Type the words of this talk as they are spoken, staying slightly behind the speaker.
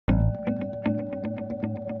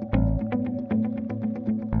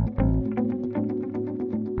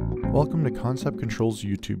Welcome to Concept Control's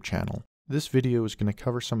YouTube channel. This video is going to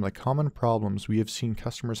cover some of the common problems we have seen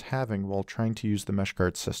customers having while trying to use the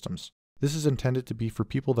Meshguard systems. This is intended to be for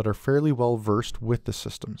people that are fairly well versed with the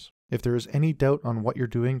systems. If there is any doubt on what you're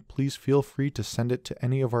doing, please feel free to send it to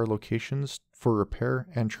any of our locations for repair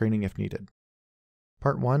and training if needed.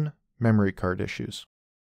 Part 1. Memory card issues.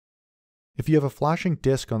 If you have a flashing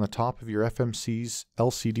disk on the top of your FMC's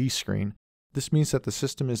LCD screen, this means that the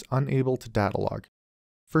system is unable to data log.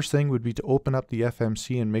 First thing would be to open up the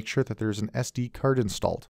FMC and make sure that there is an SD card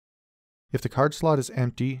installed. If the card slot is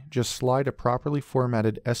empty, just slide a properly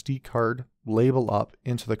formatted SD card label up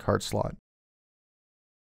into the card slot.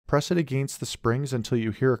 Press it against the springs until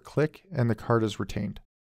you hear a click and the card is retained.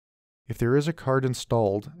 If there is a card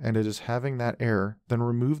installed and it is having that error, then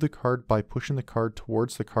remove the card by pushing the card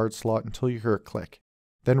towards the card slot until you hear a click.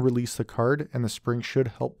 Then release the card and the spring should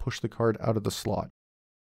help push the card out of the slot.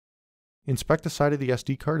 Inspect the side of the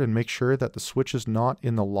SD card and make sure that the switch is not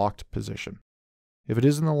in the locked position. If it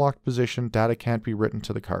is in the locked position, data can't be written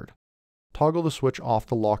to the card. Toggle the switch off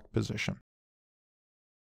the locked position.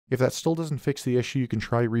 If that still doesn't fix the issue, you can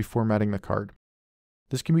try reformatting the card.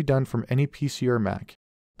 This can be done from any PC or Mac.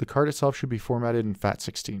 The card itself should be formatted in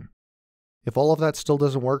FAT16. If all of that still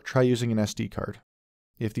doesn't work, try using an SD card.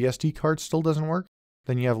 If the SD card still doesn't work,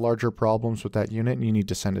 then you have larger problems with that unit and you need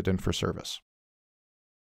to send it in for service.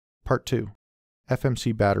 Part 2.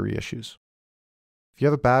 FMC battery issues. If you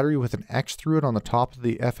have a battery with an X through it on the top of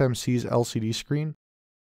the FMC's LCD screen,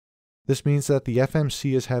 this means that the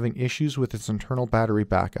FMC is having issues with its internal battery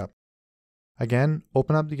backup. Again,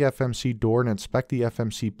 open up the FMC door and inspect the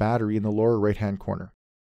FMC battery in the lower right-hand corner.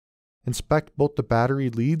 Inspect both the battery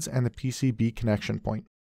leads and the PCB connection point.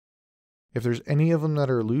 If there's any of them that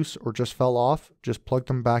are loose or just fell off, just plug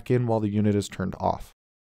them back in while the unit is turned off.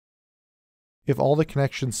 If all the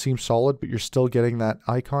connections seem solid but you're still getting that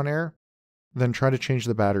icon error, then try to change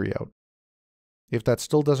the battery out. If that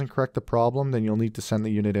still doesn't correct the problem, then you'll need to send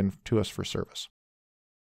the unit in to us for service.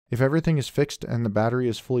 If everything is fixed and the battery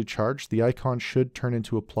is fully charged, the icon should turn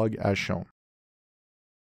into a plug as shown.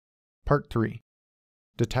 Part 3.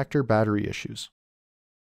 Detector battery issues.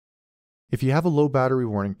 If you have a low battery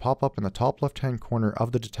warning pop up in the top left-hand corner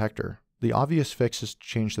of the detector, the obvious fix is to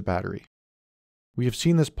change the battery. We have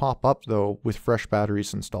seen this pop up though with fresh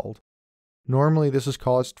batteries installed. Normally this is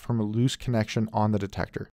caused from a loose connection on the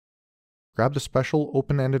detector. Grab the special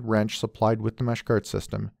open-ended wrench supplied with the Meshguard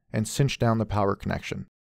system and cinch down the power connection.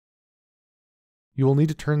 You will need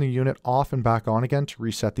to turn the unit off and back on again to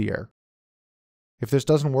reset the air. If this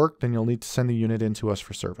doesn't work, then you'll need to send the unit in to us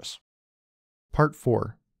for service. Part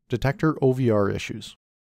 4. Detector OVR issues.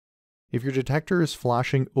 If your detector is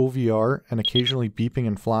flashing OVR and occasionally beeping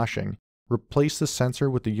and flashing, replace the sensor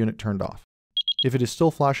with the unit turned off. If it is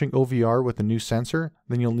still flashing OVR with a new sensor,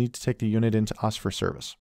 then you'll need to take the unit into us for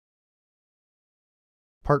service.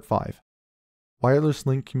 Part 5. Wireless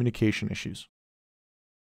link communication issues.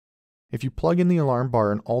 If you plug in the alarm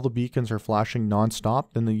bar and all the beacons are flashing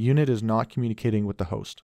non-stop, then the unit is not communicating with the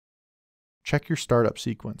host. Check your startup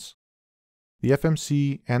sequence. The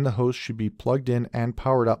FMC and the host should be plugged in and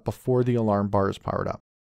powered up before the alarm bar is powered up.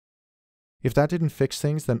 If that didn't fix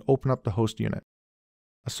things, then open up the host unit.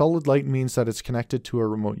 A solid light means that it's connected to a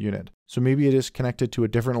remote unit, so maybe it is connected to a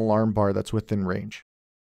different alarm bar that's within range.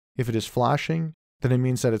 If it is flashing, then it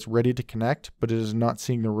means that it's ready to connect, but it is not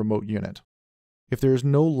seeing the remote unit. If there is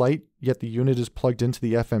no light, yet the unit is plugged into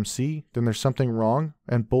the FMC, then there's something wrong,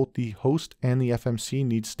 and both the host and the FMC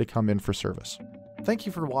needs to come in for service. Thank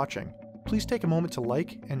you for watching. Please take a moment to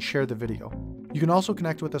like and share the video. You can also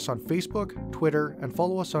connect with us on Facebook, Twitter, and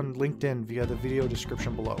follow us on LinkedIn via the video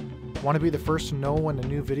description below. Want to be the first to know when a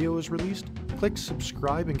new video is released? Click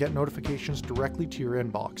subscribe and get notifications directly to your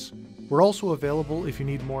inbox. We're also available if you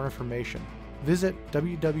need more information. Visit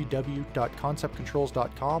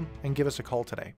www.conceptcontrols.com and give us a call today.